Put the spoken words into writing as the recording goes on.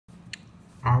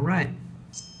Alright,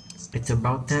 it's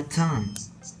about that time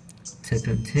to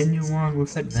continue on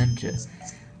with adventure,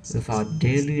 with our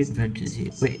daily adventures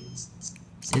here. Wait,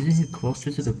 isn't he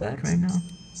closer to the bed right now?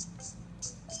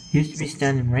 He used to be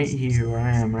standing right here where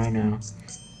I am right now.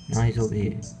 Now he's over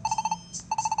here.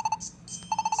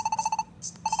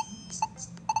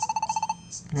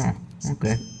 Oh,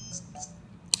 okay.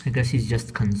 I guess he's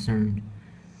just concerned.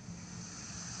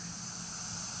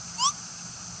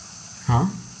 Huh?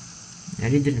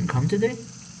 Eddie didn't come today?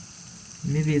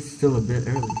 Maybe it's still a bit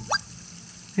early.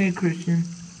 Hey, Christian.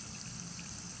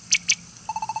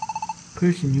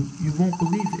 Christian, you won't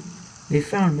believe it. They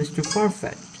found Mr.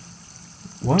 Farfetch'd.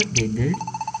 What? They did?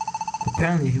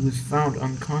 Apparently he was found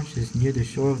unconscious near the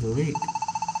shore of the lake.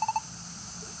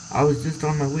 I was just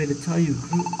on my way to tell you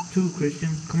too, Christian.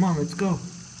 Come on, let's go.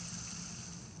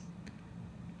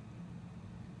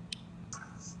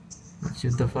 Let's see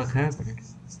what the fuck happened.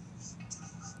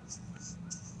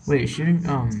 Wait, shouldn't,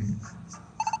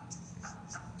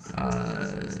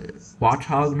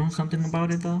 Watchhog know something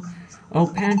about it, though? Oh,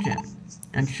 Pancham,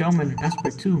 and Showman and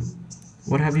Esper, too.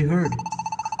 What have you heard?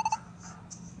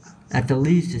 At the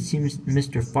least, it seems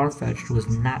Mr. Farfetch'd was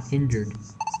not injured.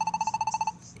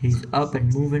 He's up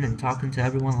and moving and talking to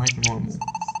everyone like normal.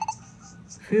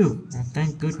 Phew, well,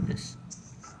 thank goodness.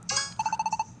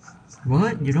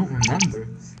 What? You don't remember?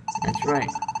 That's right.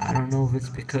 I don't know if it's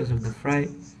because of the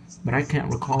fright, but I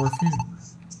can't recall a thing.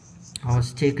 I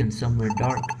was taken somewhere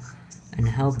dark and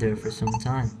held there for some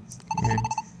time, and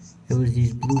it was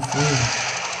these blue flames.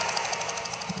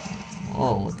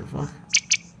 Oh, what the fuck?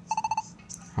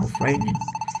 How frightening.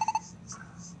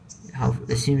 How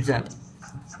it seems that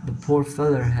the poor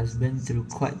feller has been through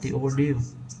quite the ordeal.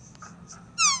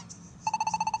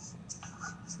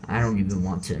 I don't even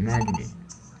want to imagine it.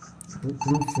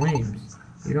 Blue flames.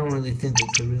 You don't really think it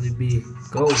could really be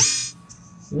ghosts.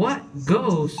 What?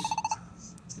 Ghosts?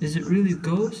 Is it really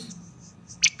ghosts?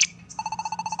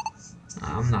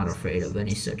 I'm not afraid of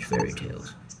any such fairy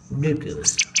tales.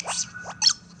 Ridiculous.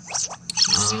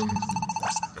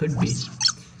 Could be.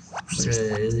 But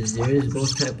there is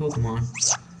ghost type Pokemon.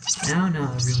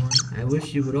 Now, everyone, I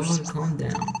wish you would all calm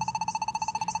down.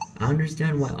 I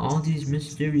understand why all these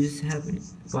mysterious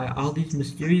happenings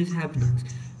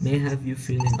may have you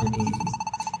feeling uneasy.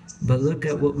 But look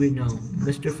at what we know.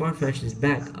 Mr. Farfetch'd is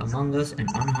back among us and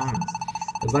unharmed.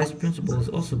 The Vice Principal is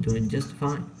also doing just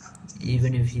fine,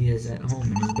 even if he is at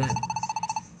home in his bed.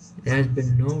 There has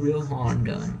been no real harm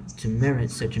done to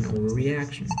merit such an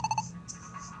overreaction.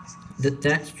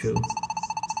 That's true.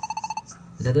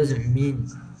 That doesn't mean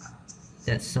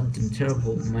that something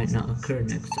terrible might not occur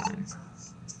next time.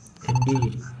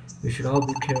 Indeed, we should all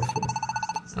be careful.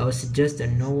 I would suggest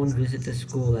that no one visit the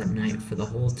school at night for the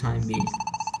whole time being.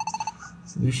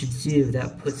 We should see if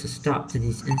that puts a stop to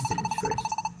these incidents first.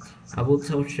 I will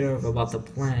tell Sheriff about the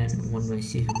plan when I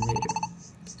see him later.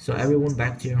 So everyone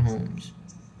back to your homes.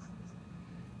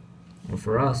 Or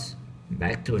for us,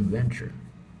 back to adventure.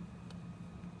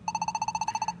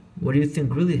 What do you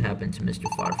think really happened to Mr.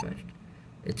 Farfetch'd?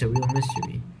 It's a real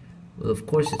mystery. Well, of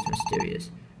course it's mysterious.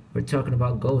 We're talking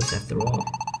about ghosts after all.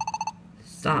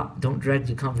 Stop, don't drag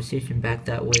the conversation back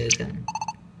that way again.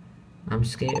 I'm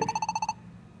scared.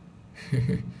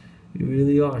 You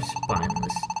really are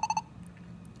spineless.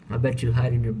 I bet you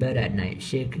hide in your bed at night,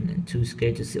 shaking and too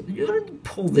scared to sleep. You gonna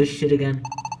pull this shit again?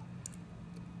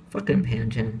 Fucking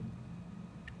Pancham.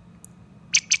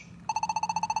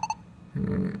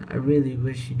 I really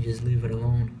wish you'd just leave it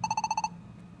alone.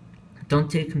 Don't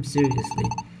take him seriously.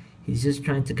 He's just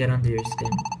trying to get under your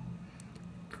skin.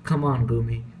 Come on,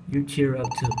 Gumi. You cheer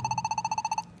up too.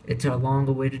 It's our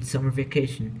long-awaited summer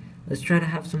vacation. Let's try to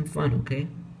have some fun, okay?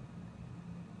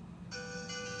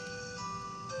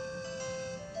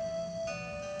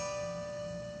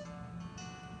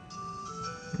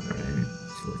 Alright,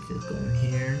 so let's just go in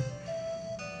here.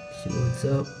 See what's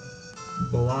up.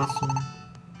 Blossom.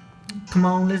 Come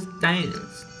on, let's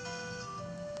dance.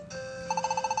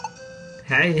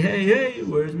 Hey,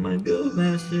 where's my Guild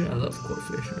Master? I love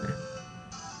Corfish, man.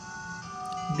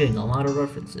 I'm getting a lot of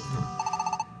references,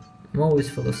 huh? I'm always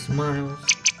full of smiles.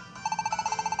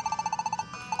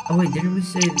 Oh wait, didn't we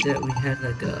say that we had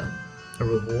like a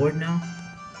reward now?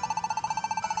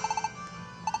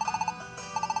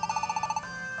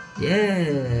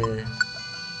 Yeah.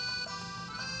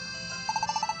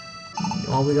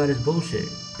 All we got is bullshit.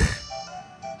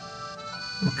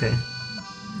 Okay.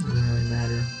 Doesn't really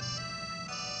matter.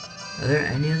 Are there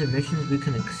any other missions we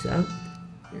can accept?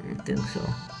 I don't think so.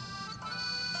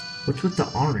 What's with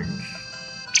the orange?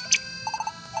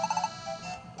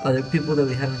 Are there people that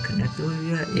we haven't connected with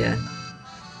yet? Yeah.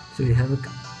 So we haven't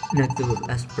connected with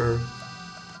Esper,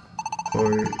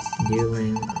 or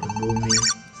dealing or booming.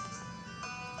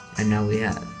 And now we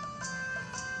have.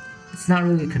 It's not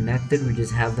really connected, we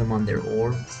just have them on their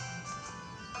orb.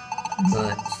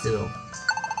 But still,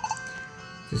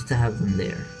 just to have them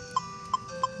there.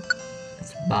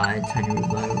 Let's buy tiny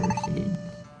reviver seeds.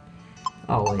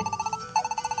 Oh wait.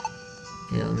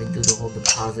 Yeah, let me do the whole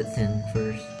deposit thing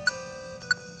first.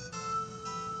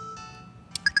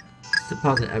 Let's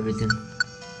deposit everything.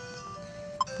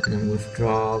 And then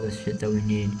withdraw the shit that we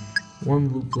need. One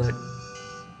looplet,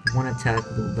 one attack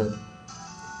looplet,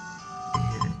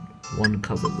 and one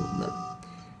cover looplet.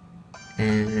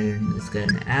 And let's get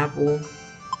an apple,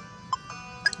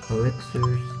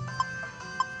 elixirs,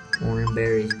 orange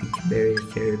berries, peach berries,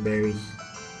 cherry berries,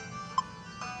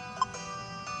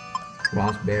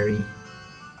 raspberry,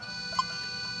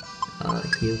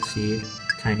 heal seed,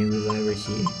 tiny reviver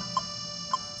seed,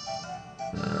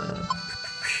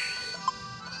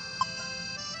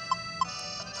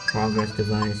 progress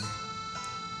device,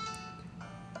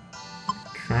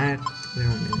 track, we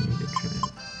don't really need a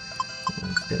track.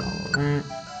 Let's get all of that.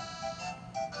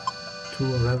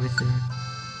 Two of everything.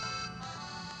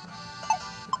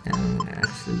 And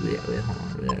actually, wait, hold on.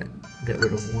 We gotta get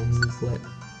rid of one looplet.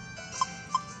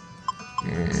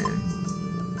 And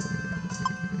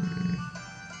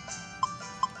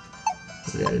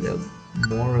we gotta get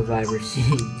more reviver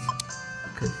seeds.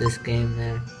 Because this game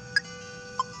there.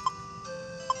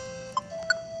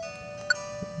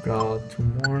 Draw two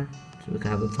more. So we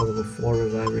can have a total of 4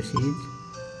 reviver seeds.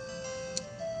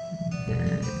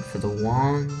 Then for the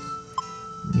wands,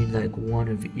 we need like one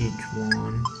of each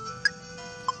wand.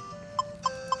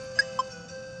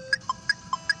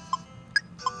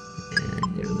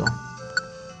 And there we go.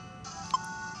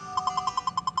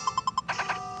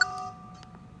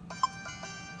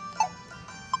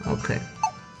 Okay.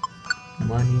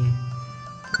 Money.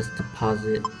 Let's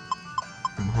deposit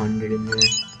 100 in there.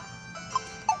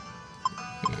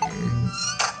 And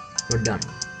we're done.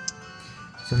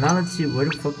 So now let's see, where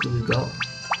the fuck do we go?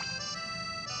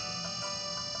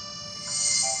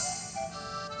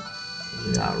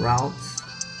 We got routes.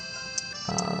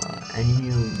 Any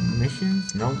new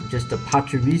missions? No, just the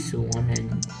Pachirisu one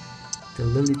and the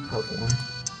Lilliput one.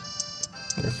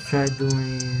 Let's try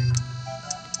doing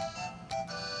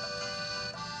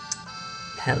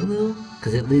Petalil,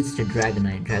 because it leads to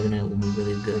Dragonite. Dragonite will be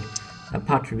really good. That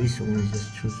Pachirisu one is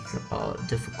just too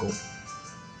difficult.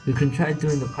 We can try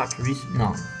doing the Pachirisu.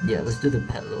 No, yeah, let's do the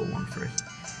Petalil one first.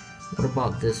 What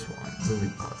about this one,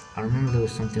 Lilliput? I remember there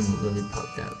was something with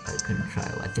Lilliput that I couldn't try.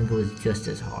 I think it was just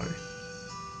as hard.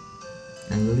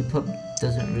 And Lilliput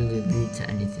doesn't really lead to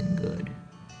anything good.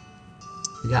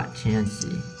 We got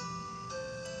Chansey.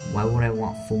 Why would I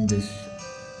want Fungus?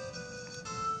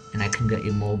 And I can get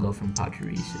Emolga from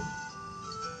Pachirisu.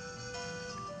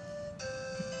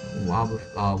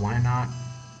 Why not?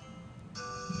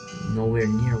 Nowhere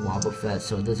near Wobbuffet,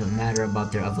 so it doesn't matter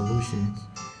about their evolutions.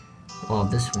 Well,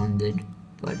 this one did,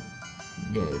 but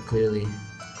yeah, clearly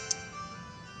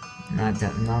not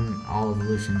all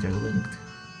evolutions are linked.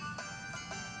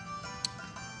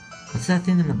 What's that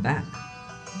thing in the back?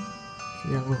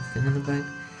 See that little thing in the back?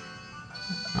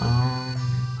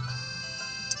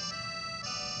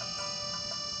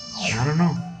 I don't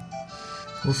know.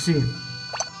 We'll see.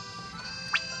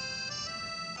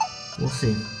 We'll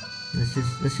see. Let's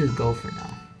just go for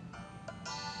now.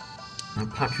 Our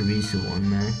Pachirisu one,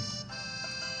 man.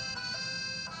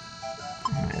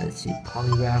 Alright, let's see.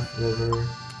 Polygraph River.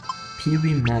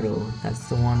 Pee-wee Meadow. That's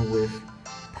the one with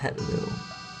Petalil.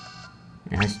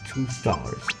 It has 2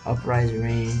 stars. Uprise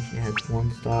Range. It has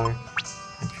 1 star.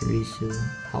 Pachirisu.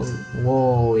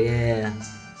 Whoa, yeah.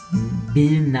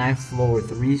 Beam 9th floor.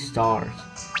 3 stars.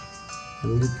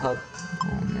 Lilliput.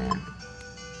 Oh man.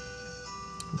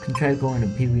 We can try going to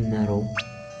Pee-wee Meadow.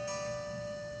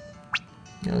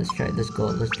 Yeah, let's try it. Let's go.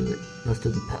 Let's do it. Let's do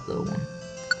the Petalil one.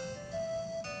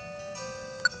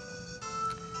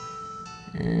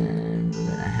 And we're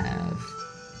gonna have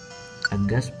a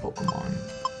guest Pokemon.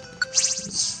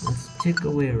 Let's take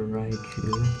away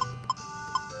Raichu.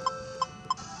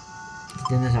 The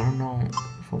thing is, I don't know if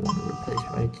I want to replace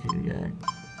Raichu yet.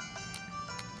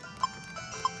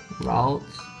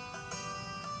 Routes.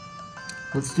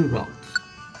 Let's do routes.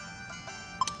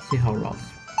 See how routes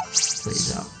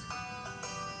plays out.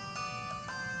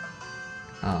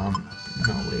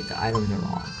 No wait, the items are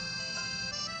wrong.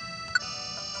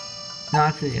 No,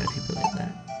 actually, yeah, keep it like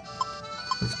that.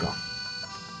 Let's go.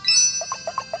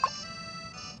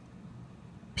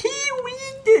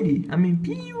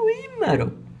 Pee-wee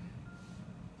Meadow.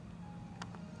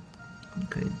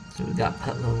 Okay, so we got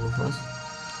Petalil with us.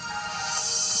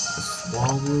 A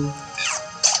Swallow.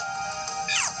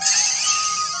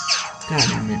 God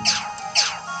damn it.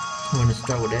 I wanna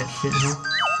start with that shit, huh?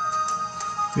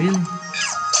 Really?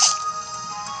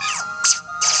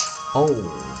 Oh,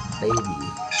 baby.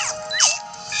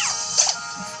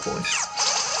 Of course.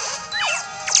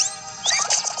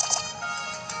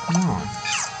 Come on.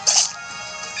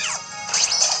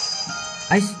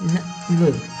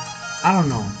 Look, I don't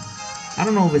know. I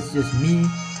don't know if it's just me,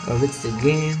 or if it's the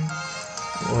game,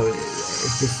 or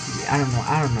it's just, I don't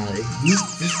know.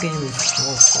 This game is,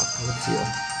 oh fuck, let's see.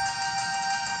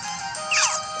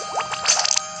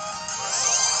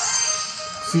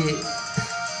 See,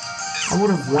 I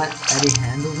would have let Eddie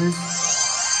handle this,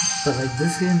 but like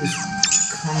this game just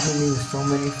comes with me with so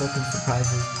many fucking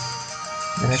surprises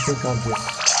that I think I'll just,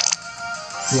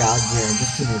 yeah, I'll dare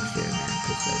just to make sure, man,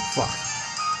 cause like, fuck.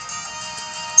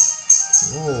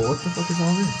 Whoa, what the fuck is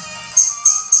all this?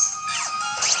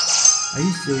 Are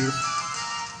you serious?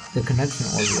 The connection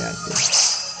was reactive.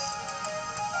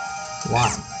 Why?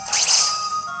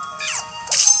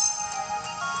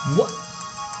 What?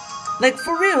 Like,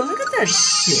 for real, look at that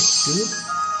shit, dude.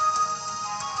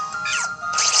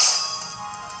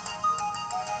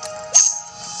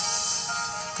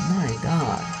 My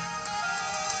god.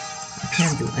 I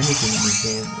can't do anything in this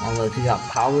game. Although he got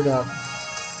powered up.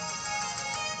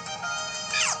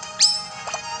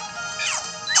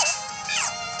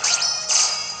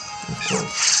 Of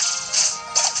course.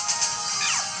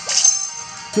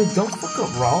 Dude, don't fuck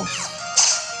up Ralph.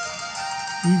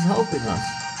 He's helping us.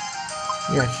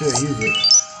 Yeah, sure, use it.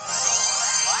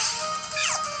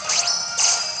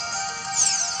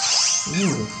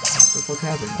 Ooh, what the fuck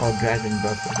happened? Oh, Dragon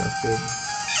Breath was up good.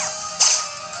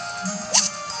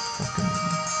 Fucking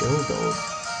dildos.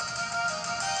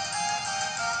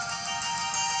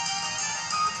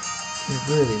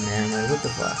 Really, man, like, what the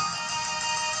fuck?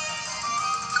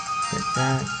 Get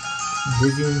that.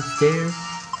 Dizzying stare.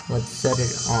 Let's set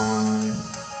it on.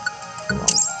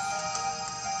 Well,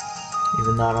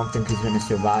 even though I don't think he's gonna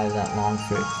survive that long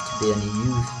for it to be any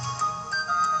use.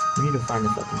 We need to find the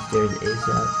fucking stairs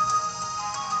ASAP.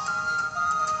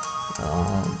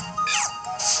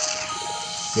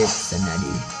 Shit,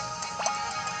 Zanetti.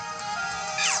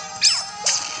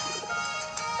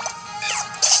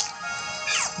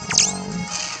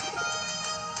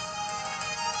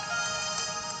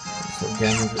 So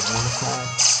damage is modified.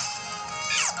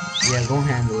 Yeah, go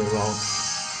handle it, Rolf.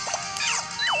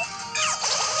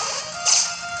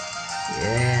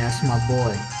 Yeah, that's my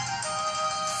boy.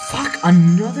 Fuck,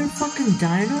 another fucking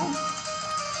dino?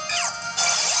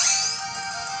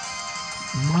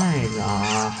 My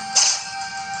god.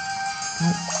 No,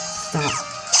 stop.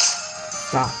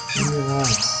 Stop. Leave me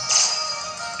alone.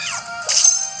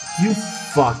 You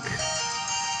fuck.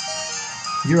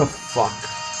 You're a fuck.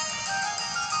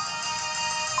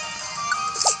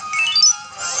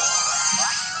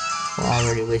 We're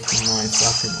already wasting my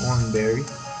fucking orangeberry.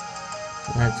 So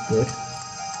that's good.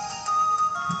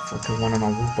 Fucking one on a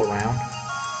loop around.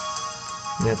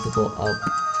 We have to go up.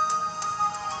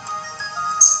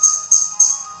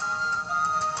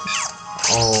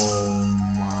 Oh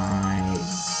my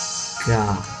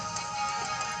god.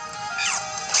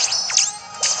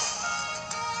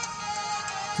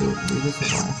 Dude, leave this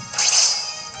alone.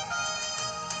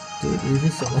 Dude, leave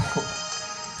this alone.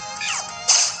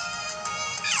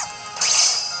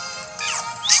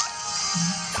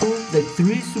 Like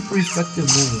 3 super effective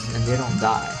moves and they don't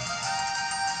die.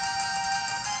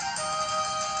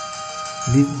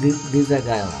 Leave that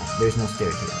guy alone. There's no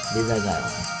stairs here. Leave that guy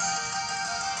alone.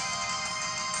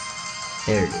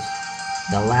 There it is.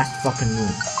 The last fucking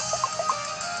move.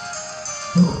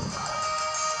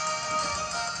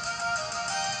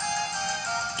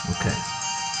 Okay.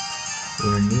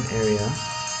 We're in a new area.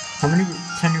 How many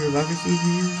tiny reviver seeds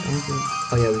we use? I don't think.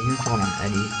 Oh yeah, we used one on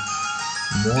Eddie.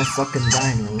 More fucking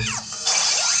dinos.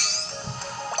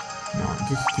 No,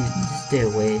 just stay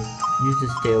away. Use the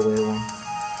stay away one.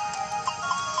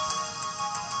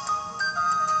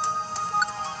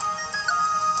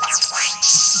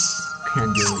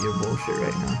 Can't deal with your bullshit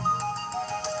right now.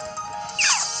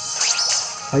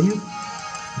 Are you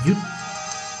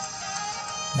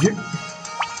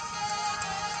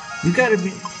gotta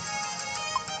be,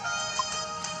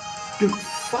 dude.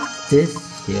 Fuck this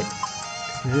shit,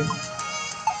 dude.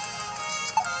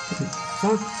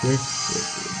 Fuck this shit,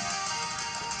 dude.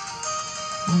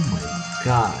 Oh my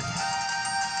god.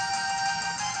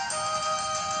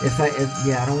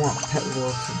 Yeah, I don't want Pet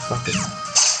World to fucking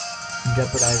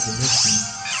jeopardize the mission.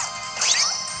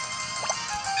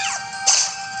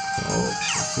 So,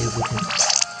 let's see if we can.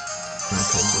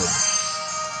 Okay, good.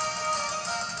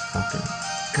 Fucking.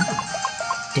 God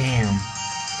damn.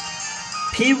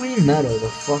 Kiwi Meadow, the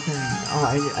fucking... Oh,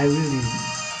 I really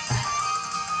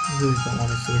don't want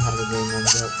to see how the game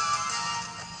ends up.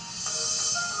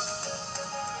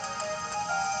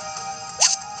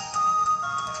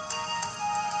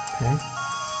 Okay,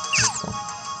 let's go.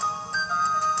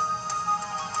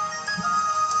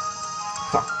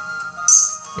 Fuck.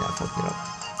 Yeah, I fucked it up.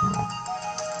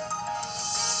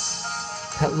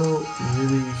 Petlo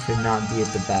really should not be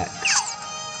at the back.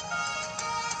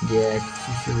 Yeah,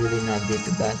 she should really not be at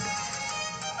the back.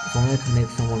 If only I could make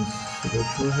someone switch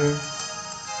with her.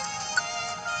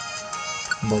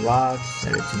 Mirage,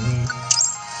 set it to me.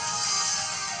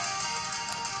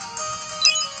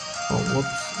 Oh,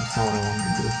 whoops, that's not what I wanted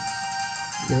to do.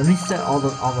 Yeah, let me set all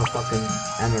the fucking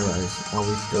emeralds while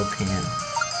we still can.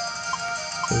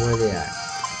 So where are they at?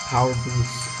 Power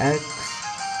boost X.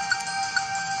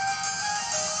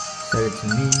 Set it to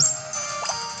me.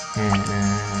 And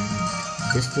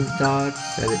distance dodge,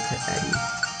 set it to Eddie.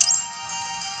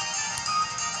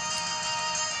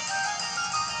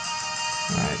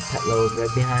 Alright, Petlo is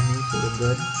right behind me, so we're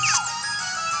good.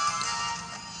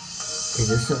 Is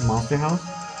this a monster house?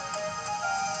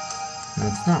 No,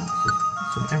 it's not. It's just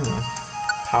some emeralds.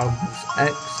 Power boost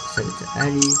X, set it to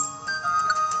Eddie.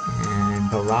 And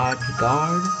barrage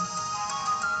guard.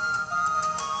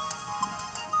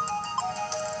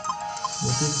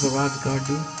 What does barrage guard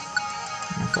do?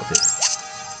 Oh, fuck it.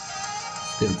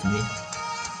 Just give it to me.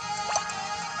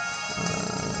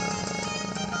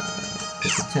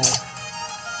 Quick attack.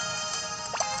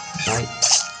 Bite.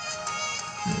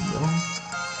 There we go.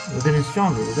 We're getting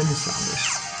stronger, we're getting stronger.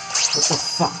 What the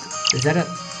fuck? Is that a...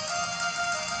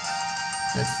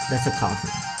 That's a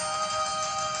coffin.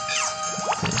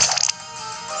 Okay.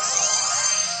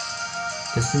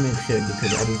 Just to make sure,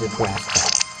 because Eddie's a grass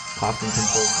type. Coffin can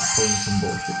pull some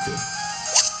bullshit too.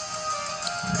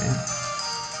 Alright.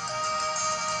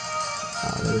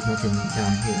 There was nothing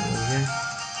down here, was there?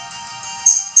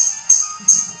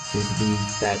 There's a bee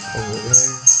back over there.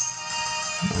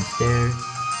 No stairs.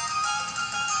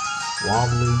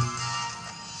 Wobbly.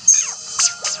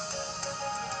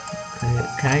 Okay,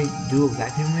 can I do a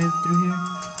vacuum wave through here?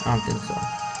 I don't think so.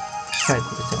 Try to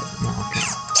quick attack. No, I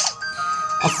can't.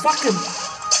 A fucking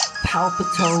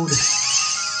Palpitoad.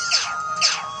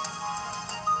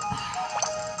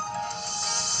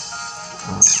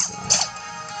 Oh my god.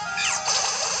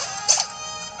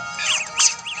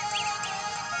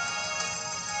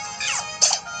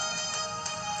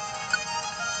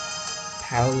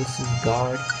 Palace's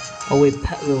guard. Oh wait,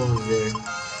 Petlo is there.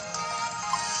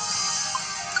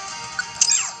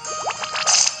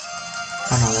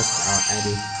 Oh no, that's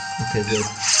Eddie. Okay, good.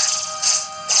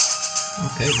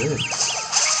 Okay, good.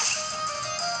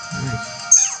 Nice.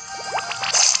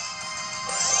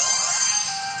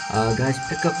 Guys,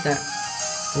 pick up that...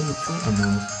 Oh, 2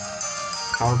 emeralds.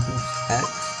 Power boost X.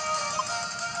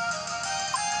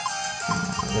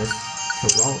 That's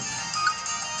Toro.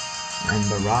 And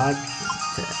barrage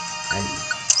to Eddie.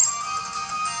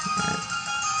 Alright.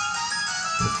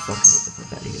 Let's fucking get the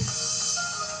fuck out of here.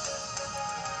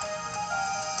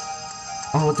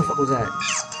 Oh, what the fuck was that?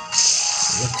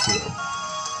 Lexio.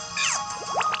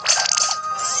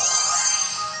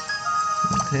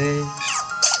 Okay.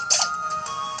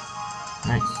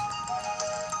 Nice.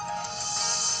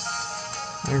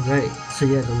 Alright, so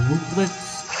yeah, the looplets...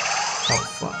 Oh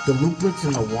fuck. The looplets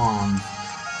and the wands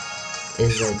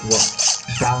is like what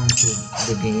balances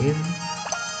the game.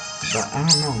 But I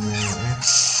don't know, man.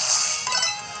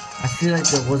 I feel like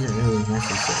that wasn't really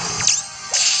necessary.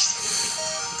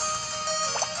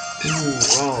 Ooh,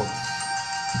 oh,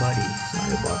 buddy,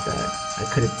 sorry about that. I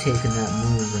could have taken that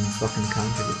move and fucking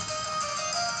countered it.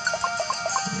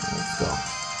 Yeah, let's go.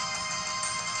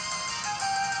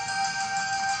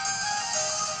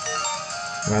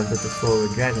 Arrived at the floor where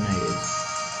Dragonite is.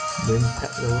 Bring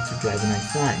Petlo to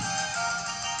Dragonite's side.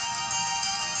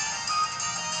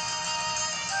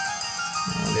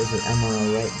 Oh, there's an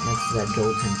emerald right next to that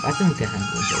Jolton. I think we can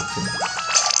handle Jolton.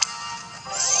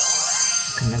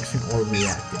 Connection or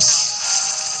reactive.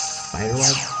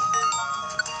 Spiderweb.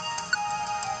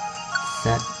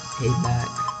 Set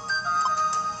payback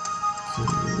to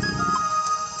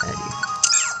Eddie.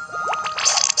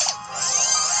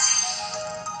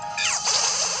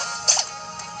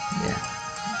 Yeah.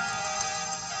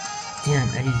 Damn,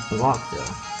 Eddie's blocked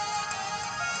though.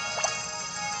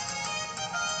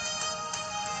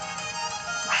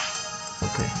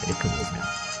 Okay, Eddie can move now.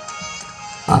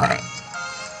 Alright.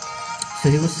 So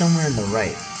he was somewhere in the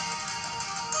right.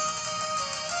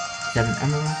 Is that an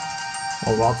emerald?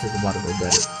 Oh, Walter's about to go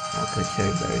get it. Okay,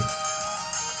 cherry berry.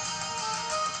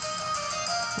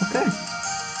 Okay.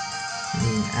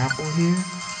 There's an apple here.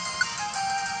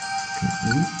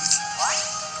 Yeet.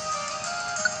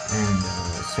 And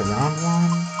surround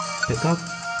one. Pick up.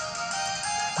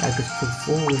 Back is to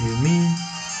full. What do you mean?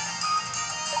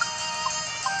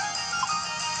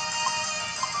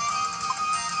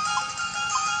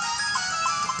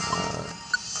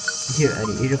 Here,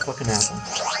 Eddie, eat a fucking apple.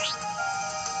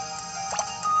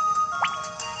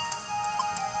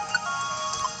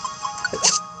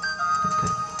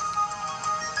 Okay.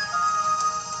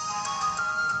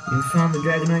 You found the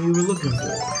Dragonite you were looking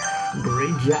for.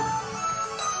 Great job.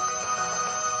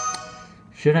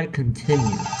 Should I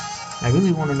continue? I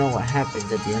really want to know what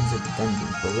happens at the ends of the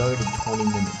dungeons, but we're already 20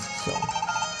 minutes, so...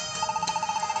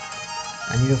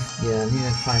 I need to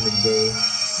find a day,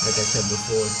 like I said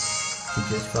before, to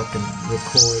just fucking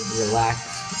record, relax,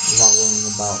 without worrying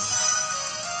about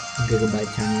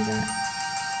gigabytes or any of that.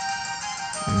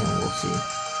 And then we'll see.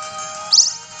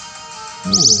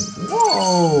 Ooh,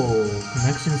 whoa!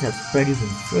 Connections have spread even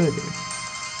further.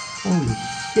 Holy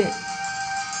shit.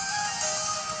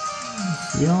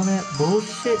 See all that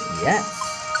bullshit? Yes!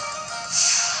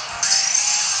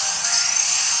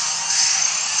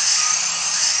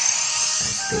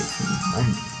 Escape from the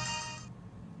dungeon.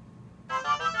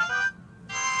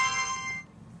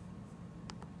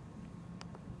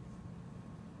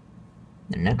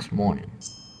 The next morning.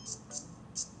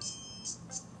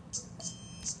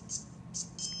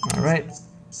 Alright.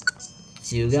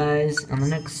 See you guys on the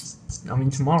next,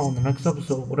 tomorrow on the next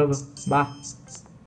episode, whatever. Bye.